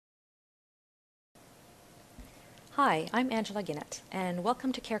Hi, I'm Angela Ginnett, and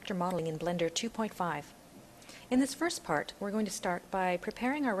welcome to Character Modeling in Blender 2.5. In this first part, we're going to start by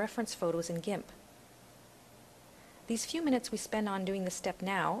preparing our reference photos in GIMP. These few minutes we spend on doing this step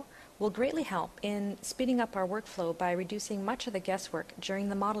now will greatly help in speeding up our workflow by reducing much of the guesswork during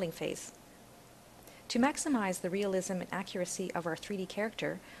the modeling phase. To maximize the realism and accuracy of our 3D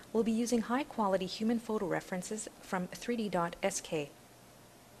character, we'll be using high-quality human photo references from 3D.sk.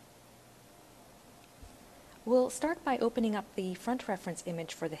 We'll start by opening up the front reference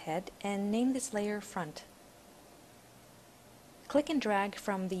image for the head and name this layer Front. Click and drag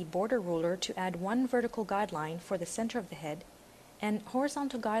from the border ruler to add one vertical guideline for the center of the head and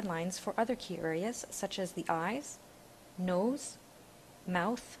horizontal guidelines for other key areas such as the eyes, nose,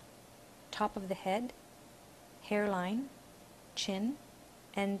 mouth, top of the head, hairline, chin,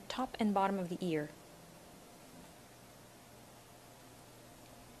 and top and bottom of the ear.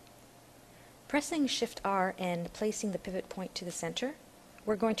 Pressing Shift-R and placing the pivot point to the center,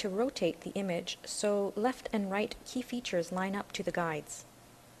 we're going to rotate the image so left and right key features line up to the guides.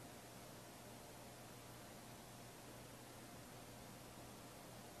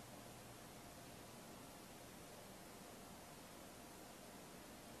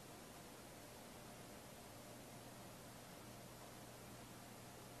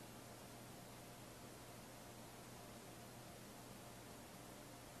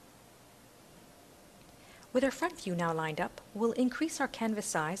 With our front view now lined up, we'll increase our canvas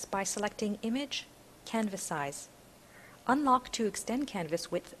size by selecting Image, Canvas Size. Unlock to extend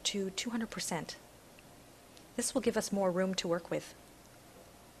canvas width to 200%. This will give us more room to work with.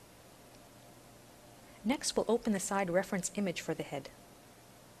 Next, we'll open the side reference image for the head.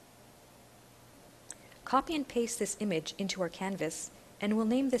 Copy and paste this image into our canvas, and we'll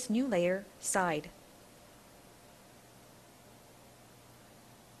name this new layer Side.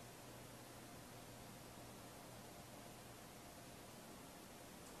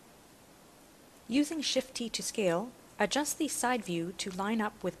 Using Shift-T to scale, adjust the side view to line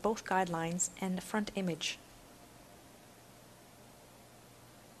up with both guidelines and the front image.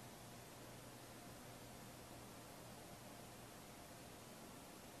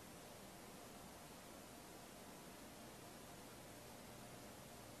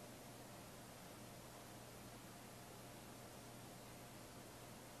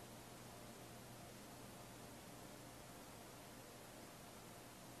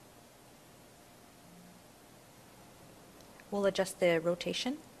 We'll adjust the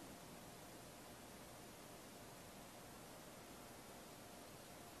rotation.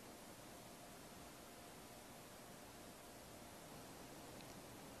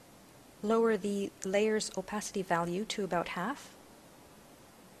 Lower the layer's opacity value to about half.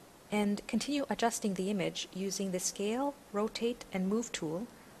 And continue adjusting the image using the Scale, Rotate, and Move tool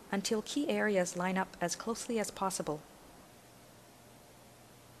until key areas line up as closely as possible.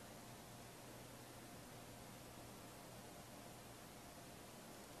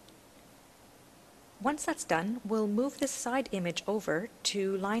 Once that's done, we'll move this side image over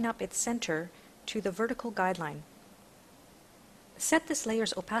to line up its center to the vertical guideline. Set this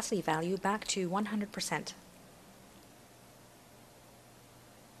layer's opacity value back to 100%.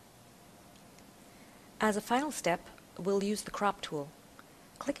 As a final step, we'll use the Crop tool.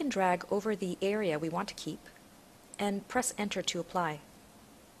 Click and drag over the area we want to keep, and press Enter to apply.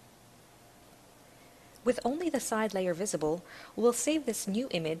 With only the side layer visible, we'll save this new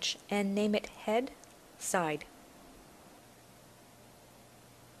image and name it Head Side.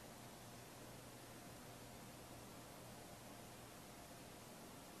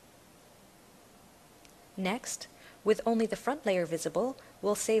 Next, with only the front layer visible,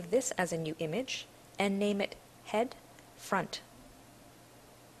 we'll save this as a new image and name it Head Front.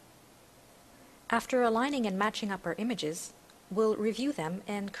 After aligning and matching up our images, we'll review them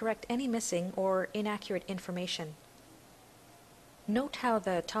and correct any missing or inaccurate information. Note how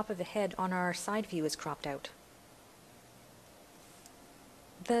the top of the head on our side view is cropped out.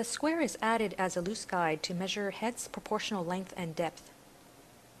 The square is added as a loose guide to measure head's proportional length and depth.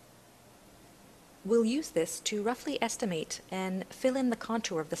 We'll use this to roughly estimate and fill in the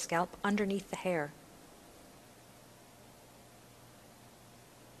contour of the scalp underneath the hair.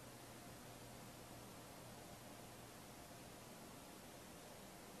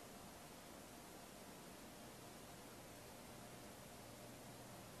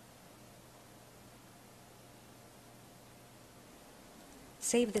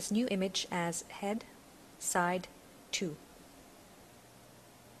 Save this new image as Head Side 2.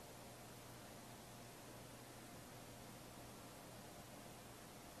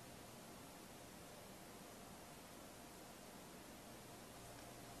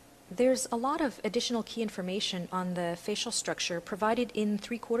 There's a lot of additional key information on the facial structure provided in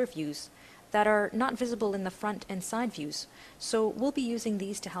 3/4 views that are not visible in the front and side views, so we'll be using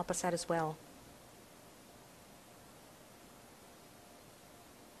these to help us out as well.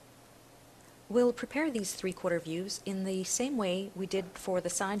 We'll prepare these 3/4 views in the same way we did for the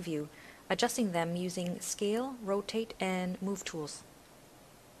side view, adjusting them using Scale, Rotate, and Move tools.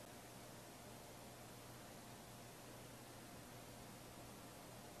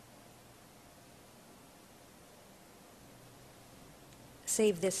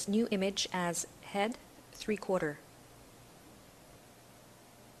 Save this new image as Head 3/4.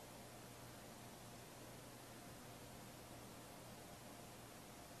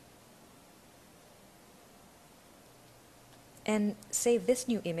 And save this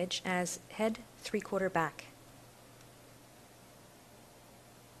new image as Head 3/4 back.